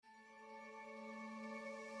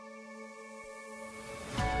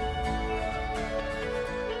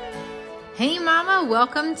Hey mama,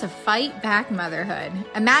 welcome to Fight Back Motherhood.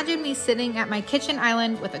 Imagine me sitting at my kitchen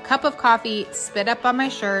island with a cup of coffee, spit up on my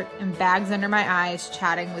shirt, and bags under my eyes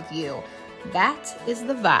chatting with you. That is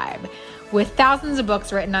the vibe. With thousands of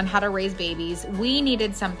books written on how to raise babies, we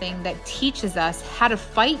needed something that teaches us how to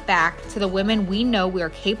fight back to the women we know we are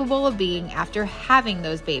capable of being after having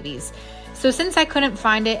those babies. So since I couldn't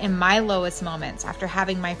find it in my lowest moments after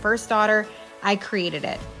having my first daughter, I created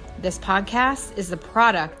it. This podcast is the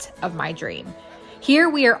product of my dream. Here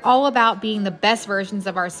we are all about being the best versions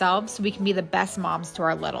of ourselves so we can be the best moms to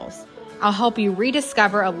our littles. I'll help you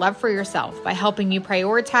rediscover a love for yourself by helping you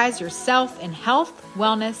prioritize yourself in health,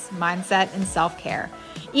 wellness, mindset, and self-care.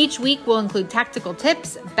 Each week will include tactical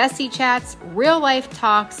tips, bestie chats, real life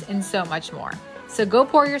talks, and so much more. So go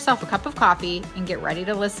pour yourself a cup of coffee and get ready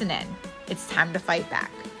to listen in. It's time to fight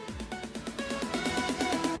back.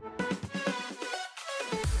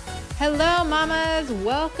 Hello, mamas.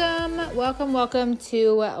 Welcome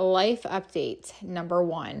to Life Update number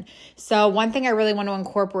 1. So one thing I really want to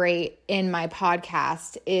incorporate in my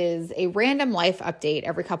podcast is a random life update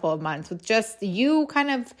every couple of months with just you kind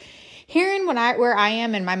of hearing where I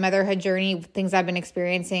am in my motherhood journey, things I've been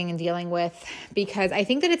experiencing and dealing with, because I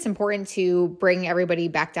think that it's important to bring everybody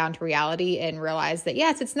back down to reality and realize that,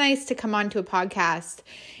 yes, it's nice to come onto a podcast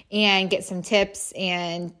and get some tips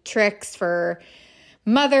and tricks for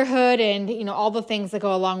motherhood and, all the things that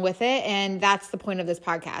go along with it. And that's the point of this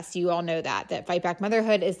podcast. You all know that Fight Back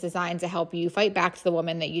Motherhood is designed to help you fight back to the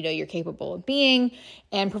woman that you know you're capable of being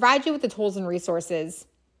and provide you with the tools and resources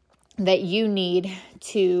that you need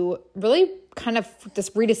to really kind of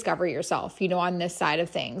just rediscover yourself, on this side of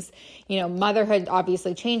things. Motherhood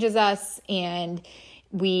obviously changes us, and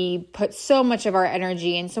we put so much of our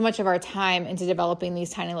energy and so much of our time into developing these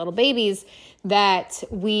tiny little babies that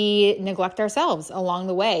we neglect ourselves along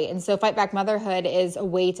the way. And so Fight Back Motherhood is a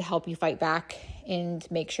way to help you fight back and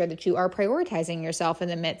make sure that you are prioritizing yourself in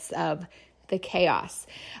the midst of the chaos.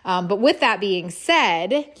 But with that being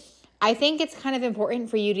said, I think it's kind of important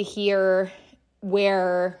for you to hear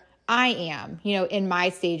where I am, in my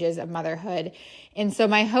stages of motherhood. And so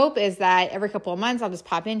my hope is that every couple of months, I'll just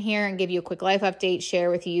pop in here and give you a quick life update, share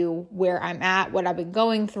with you where I'm at, what I've been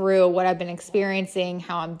going through, what I've been experiencing,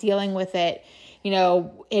 how I'm dealing with it,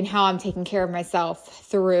 and how I'm taking care of myself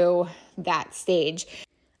through that stage.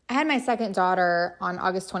 I had my second daughter on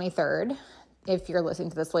August 23rd. If you're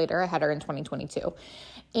listening to this later, I had her in 2022.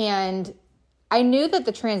 And I knew that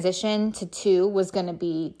the transition to 2 was going to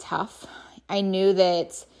be tough. I knew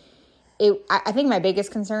that I think my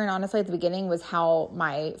biggest concern, honestly, at the beginning was how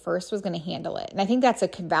my first was going to handle it. And I think that's a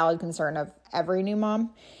valid concern of every new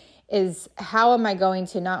mom, is how am I going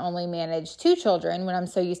to not only manage 2 children when I'm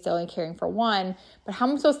so used to only caring for 1, but how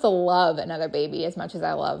am I supposed to love another baby as much as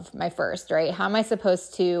I love my first, right? How am I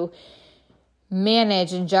supposed to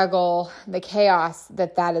manage and juggle the chaos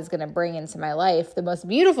that is going to bring into my life, the most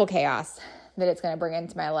beautiful chaos that it's going to bring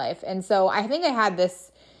into my life? And so I think I had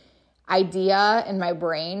this idea in my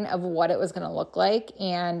brain of what it was going to look like.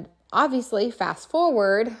 And obviously, fast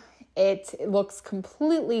forward, it looks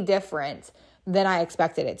completely different than I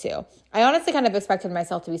expected it to. I honestly kind of expected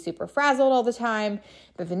myself to be super frazzled all the time,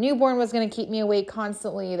 that the newborn was going to keep me awake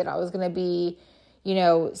constantly, that I was going to be,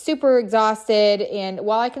 super exhausted. And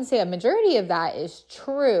while I can say a majority of that is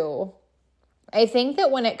true, I think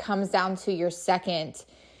that when it comes down to your second,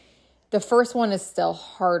 the first one is still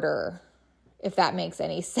harder, if that makes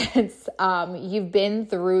any sense. You've been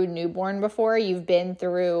through newborn before. You've been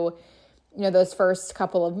through, those first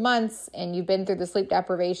couple of months, and you've been through the sleep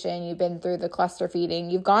deprivation. You've been through the cluster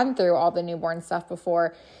feeding. You've gone through all the newborn stuff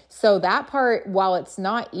before. So that part, while it's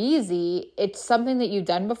not easy, it's something that you've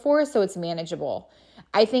done before, so it's manageable.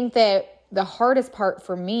 I think that the hardest part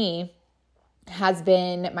for me has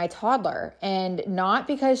been my toddler, and not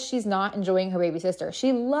because she's not enjoying her baby sister.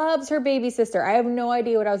 She loves her baby sister. I have no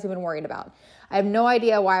idea what I was even worried about. I have no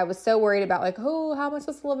idea why I was so worried about how am I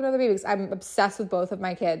supposed to love another baby? Because I'm obsessed with both of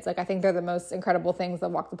my kids. I think they're the most incredible things that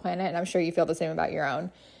walk the planet, and I'm sure you feel the same about your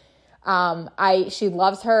own. She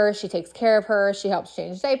loves her. She takes care of her. She helps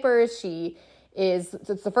change diapers. It's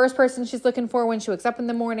the first person she's looking for when she wakes up in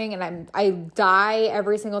the morning, and I die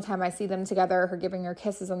every single time I see them together, her giving her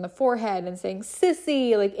kisses on the forehead and saying,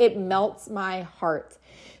 "Sissy," it melts my heart.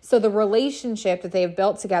 So the relationship that they've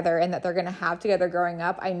built together and that they're going to have together growing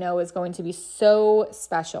up, I know is going to be so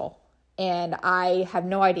special. And I have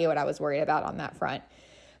no idea what I was worried about on that front.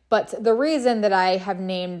 But the reason that I have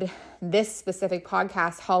named this specific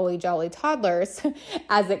podcast Holly Jolly Toddlers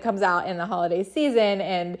as it comes out in the holiday season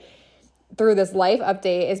and through this life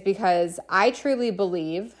update is because I truly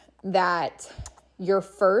believe that your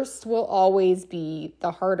first will always be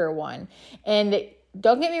the harder one. And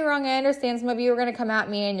don't get me wrong, I understand some of you are going to come at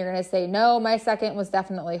me and you're going to say, no, my second was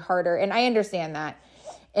definitely harder. And I understand that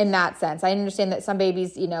in that sense. I understand that some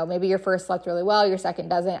babies, maybe your first slept really well, your second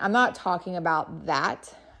doesn't. I'm not talking about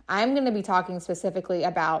that. I'm going to be talking specifically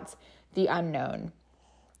about the unknown.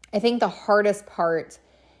 I think the hardest part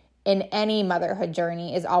in any motherhood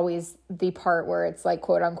journey is always the part where it's like,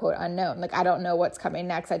 quote unquote, unknown. Like, I don't know what's coming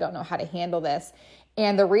next. I don't know how to handle this.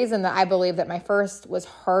 And the reason that I believe that my first was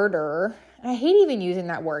harder, and I hate even using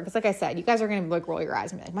that word, because like I said, you guys are going to like roll your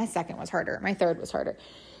eyes and be like, my second was harder. My third was harder.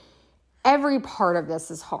 Every part of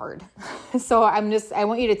this is hard. So I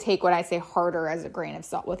want you to take what I say harder as a grain of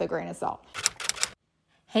salt, with a grain of salt.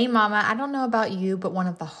 Hey mama, I don't know about you, but one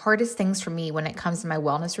of the hardest things for me when it comes to my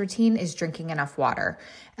wellness routine is drinking enough water.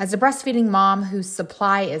 As a breastfeeding mom whose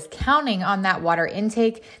supply is counting on that water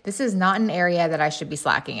intake, this is not an area that I should be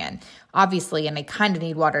slacking in. Obviously, and I kind of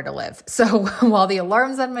need water to live. So while the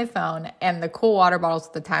alarms on my phone and the cool water bottles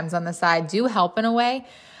with the times on the side do help in a way,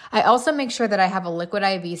 I also make sure that I have a Liquid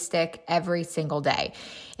IV stick every single day.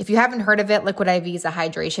 If you haven't heard of it, Liquid IV is a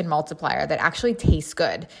hydration multiplier that actually tastes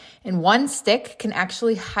good. And one stick can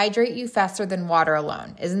actually hydrate you faster than water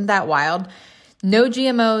alone. Isn't that wild? No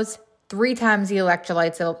GMOs, 3 times the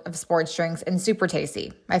electrolytes of sports drinks, and super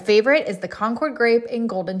tasty. My favorite is the Concord Grape and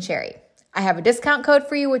Golden Cherry. I have a discount code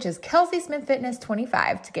for you, which is Kelsey Smith Fitness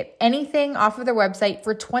 25 to get anything off of their website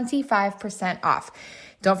for 25% off.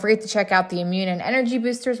 Don't forget to check out the immune and energy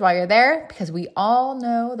boosters while you're there, because we all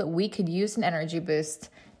know that we could use an energy boost.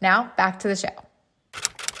 Now, back to the show.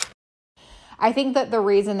 I think that the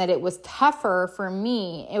reason that it was tougher for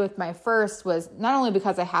me with my first was not only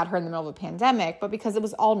because I had her in the middle of a pandemic, but because it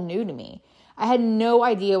was all new to me. I had no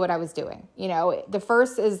idea what I was doing. The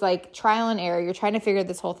first is like trial and error. You're trying to figure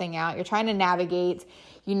this whole thing out. You're trying to navigate,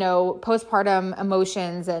 postpartum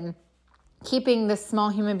emotions and keeping this small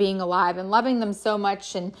human being alive and loving them so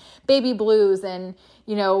much, and baby blues, and,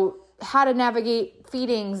 how to navigate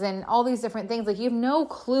feedings and all these different things. Like, you have no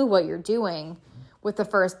clue what you're doing with the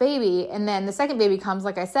first baby. And then the second baby comes,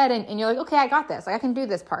 like I said, and you're like, okay, I got this. Like, I can do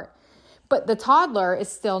this part. But the toddler is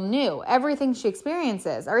still new. Everything she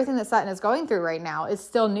experiences, everything that Sutton is going through right now is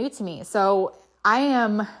still new to me. So I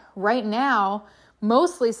am right now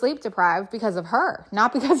mostly sleep deprived because of her,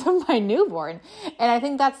 not because of my newborn. And I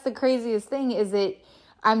think that's the craziest thing, is that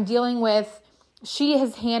I'm dealing with, she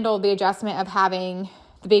has handled the adjustment of having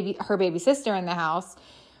her baby sister in the house,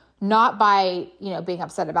 not by, being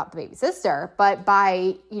upset about the baby sister, but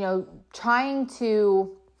by, trying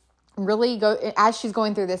to really go, as she's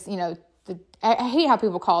going through this, I hate how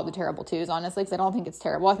people call it the terrible twos, honestly, because I don't think it's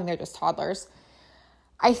terrible. I think they're just toddlers.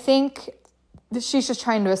 I think she's just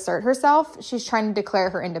trying to assert herself. She's trying to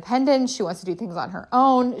declare her independence. She wants to do things on her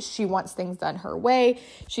own. She wants things done her way.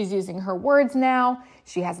 She's using her words now.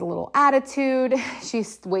 She has a little attitude.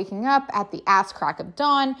 She's waking up at the ass crack of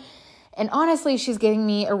dawn. And honestly, she's giving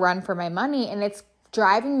me a run for my money, and it's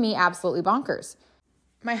driving me absolutely bonkers.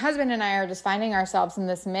 My husband and I are just finding ourselves in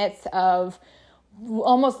this midst of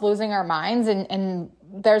almost losing our minds. And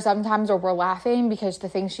there's sometimes where we're laughing because the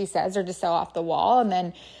things she says are just so off the wall. And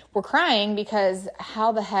then we're crying because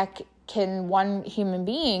how the heck can one human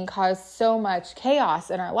being cause so much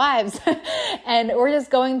chaos in our lives? And we're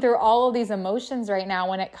just going through all of these emotions right now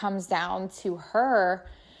when it comes down to her,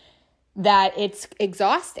 that it's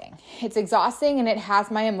exhausting. It's exhausting, and it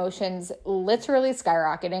has my emotions literally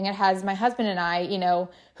skyrocketing. It has my husband and I,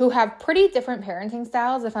 who have pretty different parenting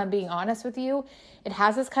styles, if I'm being honest with you. It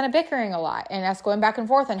has us kind of bickering a lot and us going back and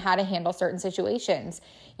forth on how to handle certain situations.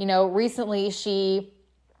 Recently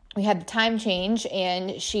we had the time change,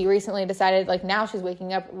 and she recently decided, like, now she's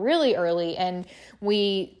waking up really early, and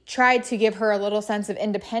we tried to give her a little sense of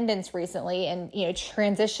independence recently, and,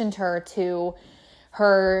 transitioned her to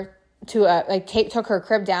took her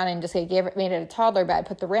crib down and just made it a toddler bed,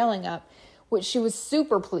 put the railing up, which she was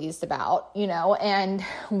super pleased about, and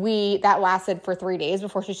that lasted for 3 days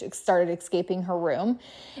before she started escaping her room.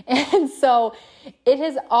 And so it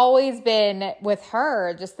has always been with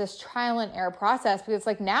her just this trial and error process, because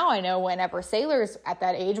like, now I know whenever Sailor's at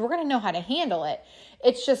that age, we're going to know how to handle it.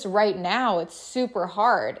 It's just right now it's super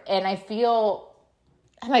hard. And I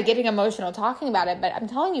am I getting emotional talking about it, but I'm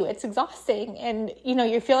telling you, it's exhausting. And,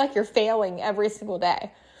 you feel like you're failing every single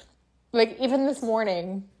day. Like, even this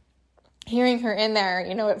morning, hearing her in there,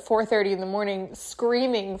 at 4:30 in the morning,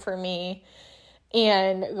 screaming for me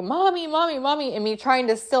and mommy, mommy, mommy, and me trying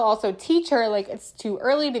to still also teach her, like, it's too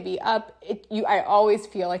early to be up. I always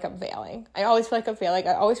feel like I'm failing. I always feel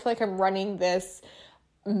like I'm running this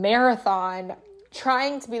marathon,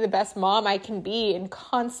 trying to be the best mom I can be and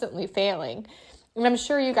constantly failing. And I'm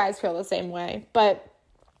sure you guys feel the same way.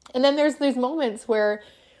 And then there's these moments where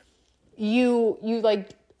you like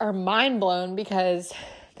are mind blown because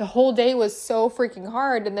the whole day was so freaking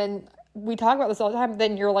hard. And then we talk about this all the time.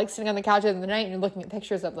 Then you're like sitting on the couch in the night and you're looking at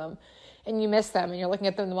pictures of them and you miss them and you're looking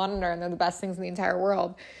at them in the monitor and they're the best things in the entire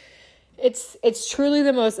world. It's truly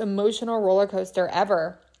the most emotional roller coaster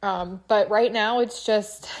ever. But right now it's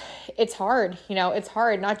hard, it's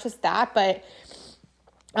hard. Not just that, but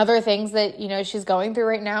other things that, she's going through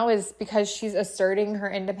right now is because she's asserting her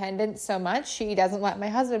independence so much. She doesn't let my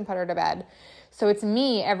husband put her to bed. So it's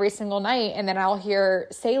me every single night. And then I'll hear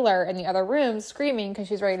Sailor in the other room screaming because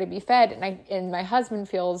she's ready to be fed. And my husband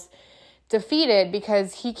feels defeated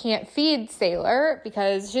because he can't feed Sailor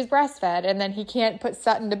because she's breastfed. And then he can't put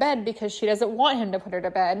Sutton to bed because she doesn't want him to put her to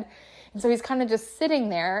bed. And so he's kind of just sitting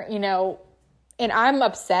there, and I'm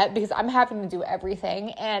upset because I'm having to do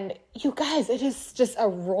everything. And you guys, it is just a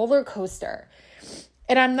roller coaster.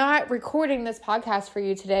 And I'm not recording this podcast for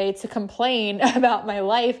you today to complain about my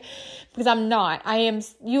life because I'm not.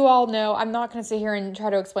 You all know, I'm not going to sit here and try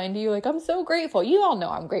to explain to you like, I'm so grateful. You all know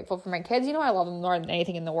I'm grateful for my kids. I love them more than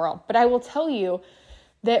anything in the world. But I will tell you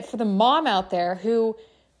that for the mom out there who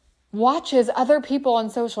watches other people on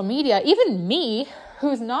social media, even me,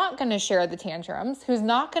 who's not going to share the tantrums, who's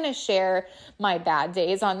not going to share my bad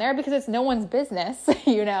days on there because it's no one's business,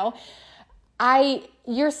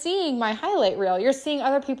 you're seeing my highlight reel. You're seeing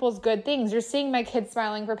other people's good things. You're seeing my kids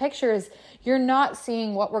smiling for pictures. You're not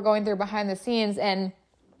seeing what we're going through behind the scenes. And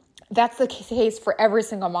that's the case for every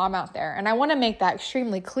single mom out there. And I want to make that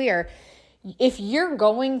extremely clear. If you're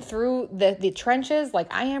going through the trenches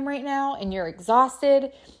like I am right now, and you're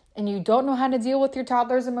exhausted and you don't know how to deal with your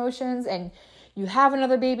toddler's emotions, and you have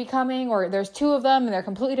another baby coming, or there's two of them and they're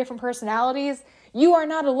completely different personalities, you are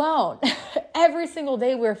not alone. Every single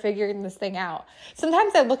day we're figuring this thing out.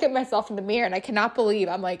 Sometimes I look at myself in the mirror and I cannot believe,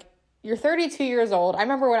 I'm like, you're 32 years old. I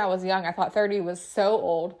remember when I was young, I thought 30 was so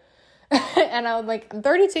old. And I was like, I'm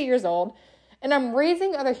 32 years old and I'm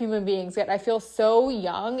raising other human beings, yet I feel so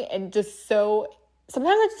young and sometimes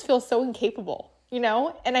I just feel so incapable,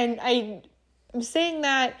 And I'm saying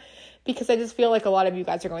that because I just feel like a lot of you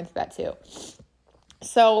guys are going through that too.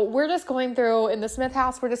 So we're just going through, in the Smith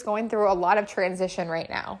house, we're just going through a lot of transition right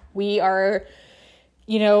now. We are,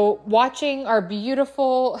 watching our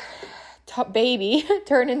beautiful baby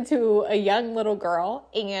turn into a young little girl,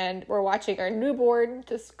 and we're watching our newborn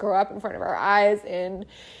just grow up in front of our eyes. And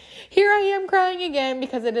here I am crying again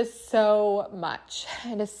because it is so much.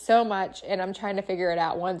 It is so much, and I'm trying to figure it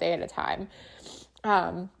out one day at a time.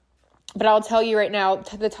 But I'll tell you right now,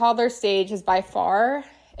 the toddler stage is by far,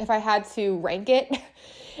 if I had to rank it,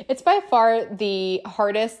 it's by far the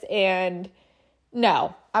hardest. And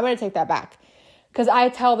no, I'm going to take that back. Because I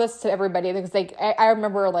tell this to everybody because I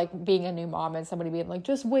remember being a new mom and somebody being like,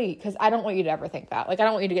 just wait. Because I don't want you to ever think that. I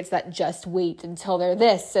don't want you to get to that just wait until they're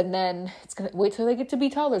this. And then it's going to wait till they get to be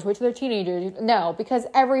toddlers, wait till they're teenagers. No, because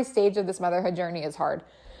every stage of this motherhood journey is hard.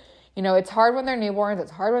 It's hard when they're newborns.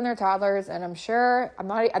 It's hard when they're toddlers. And I'm sure I'm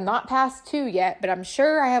not past 2 yet, but I'm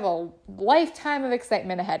sure I have a lifetime of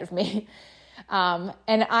excitement ahead of me. And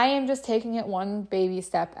I am just taking it one baby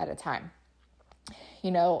step at a time.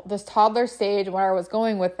 This toddler stage, where I was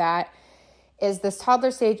going with that is this toddler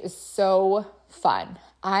stage is so fun.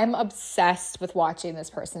 I'm obsessed with watching this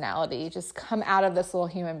personality just come out of this little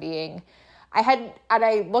human being.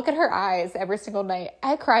 I look at her eyes every single night.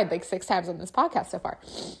 I cried 6 times on this podcast so far.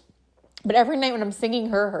 But every night when I'm singing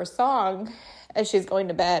her song as she's going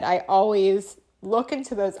to bed, I always look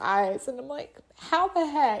into those eyes and I'm like, how the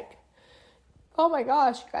heck? Oh my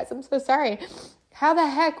gosh, you guys, I'm so sorry. How the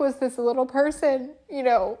heck was this little person,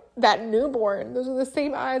 that newborn? Those are the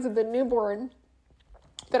same eyes of the newborn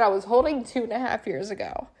that I was holding 2.5 years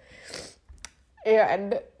ago.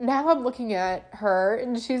 And now I'm looking at her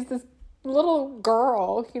and she's this little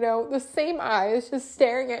girl, the same eyes just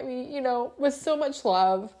staring at me, with so much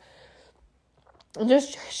love.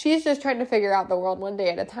 She's just trying to figure out the world one day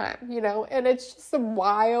at a time, and it's just a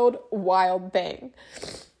wild, wild thing.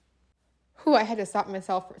 I had to stop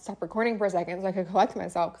recording for a second so I could collect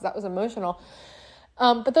myself because that was emotional.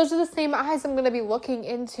 But those are the same eyes I'm going to be looking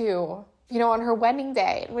into, on her wedding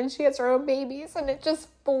day when she has her own babies, and it just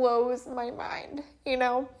blows my mind,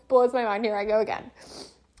 blows my mind. Here I go again.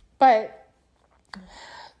 But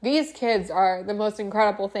these kids are the most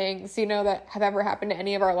incredible things, that have ever happened to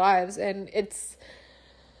any of our lives. And it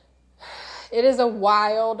is a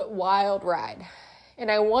wild, wild ride. And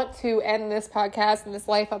I want to end this podcast and this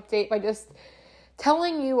life update by just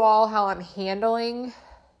telling you all how I'm handling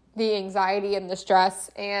the anxiety and the stress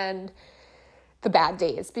and the bad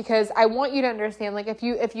days. Because I want you to understand, if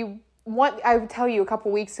you I would tell you a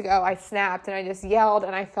couple weeks ago, I snapped and I just yelled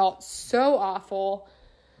and I felt so awful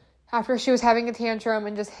after she was having a tantrum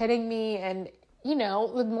and just hitting me and,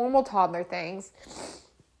 the normal toddler things.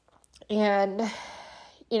 And,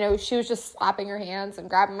 she was just slapping her hands and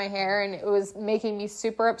grabbing my hair, and it was making me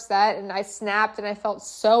super upset, and I snapped and I felt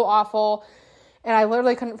so awful. And I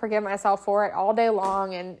literally couldn't forgive myself for it all day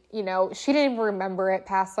long. And, she didn't even remember it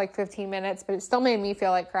past 15 minutes, but it still made me feel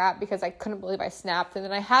like crap because I couldn't believe I snapped. And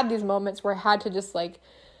then I had these moments where I had to just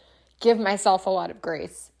give myself a lot of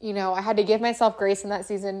grace. I had to give myself grace in that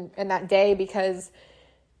season and that day because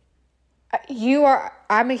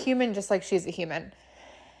I'm a human just like she's a human.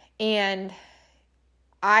 And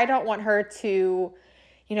I don't want her to,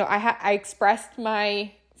 I expressed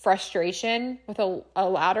my frustration with a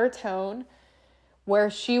louder tone,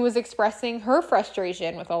 where she was expressing her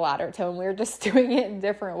frustration with a louder tone. We were just doing it in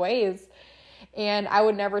different ways. And I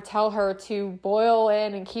would never tell her to boil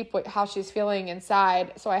in and keep how she's feeling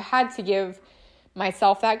inside. So I had to give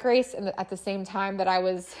myself that grace, and at the same time that I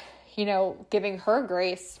was, giving her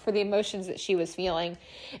grace for the emotions that she was feeling.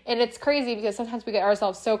 And it's crazy because sometimes we get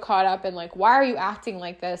ourselves so caught up in why are you acting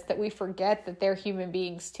like this, that we forget that they're human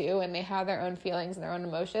beings too, and they have their own feelings and their own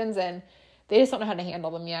emotions, and they just don't know how to handle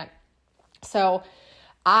them yet. So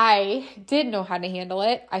I did know how to handle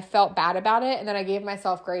it. I felt bad about it. And then I gave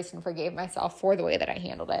myself grace and forgave myself for the way that I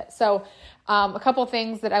handled it. So a couple of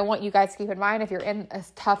things that I want you guys to keep in mind if you're in a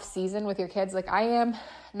tough season with your kids like I am.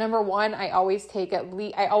 Number one, my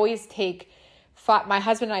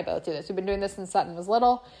husband and I both do this. We've been doing this since Sutton was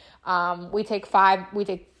little. I need 5.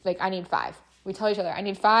 We tell each other, I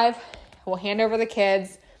need 5. We'll hand over the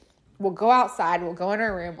kids. We'll go outside. We'll go in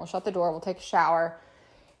our room. We'll shut the door. We'll take a shower.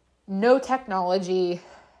 No technology,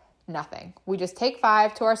 nothing. We just take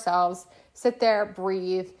 5 to ourselves, sit there,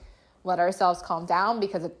 breathe, let ourselves calm down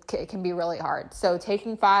because it can be really hard. So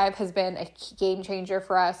taking 5 has been a game changer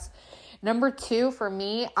for us. Number 2, for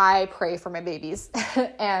me, I pray for my babies.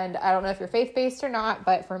 And I don't know if you're faith-based or not,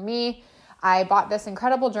 but for me, I bought this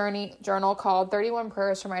incredible journal called 31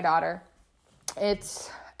 Prayers for My Daughter. It's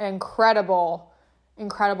incredible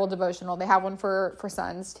devotional. They have one for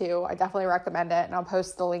sons too. I definitely recommend it, and I'll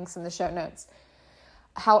post the links in the show notes.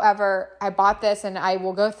 However, I bought this and I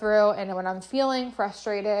will go through, and when I'm feeling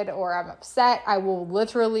frustrated or I'm upset, I will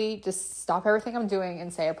literally just stop everything I'm doing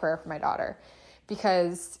and say a prayer for my daughter,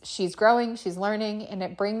 because she's growing, she's learning, and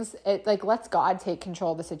it lets God take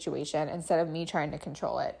control of the situation instead of me trying to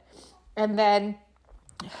control it. And then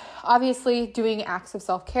obviously doing acts of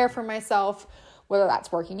self-care for myself, whether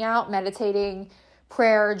that's working out, meditating,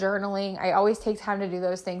 prayer, journaling. I always take time to do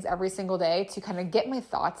those things every single day to kind of get my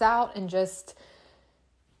thoughts out and just,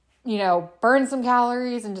 burn some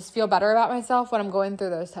calories and just feel better about myself when I'm going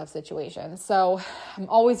through those tough situations. So I'm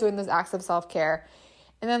always doing those acts of self-care.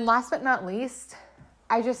 And then last but not least,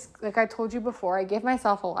 I just, like I told you before, I give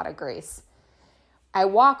myself a lot of grace. I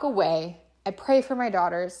walk away, I pray for my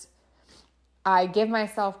daughters, I give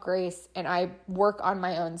myself grace, and I work on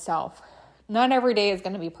my own self. Not every day is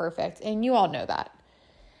going to be perfect, and you all know that.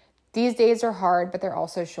 These days are hard, but they're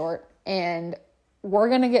also short, and we're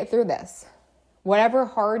going to get through this. Whatever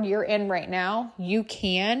hard you're in right now, you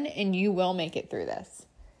can and you will make it through this.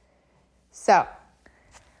 So,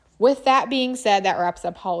 with that being said, that wraps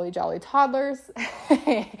up Holly Jolly Toddlers.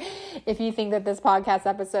 If you think that this podcast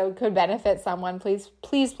episode could benefit someone, please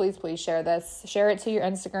share this. Share it to your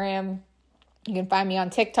Instagram. You can find me on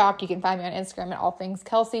TikTok. You can find me on Instagram at All Things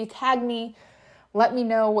Kelsey. Tag me. Let me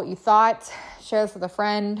know what you thought. Share this with a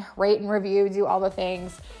friend. Rate and review. Do all the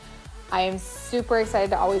things. I am super excited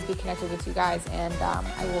to always be connected with you guys, and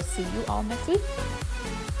I will see you all next week.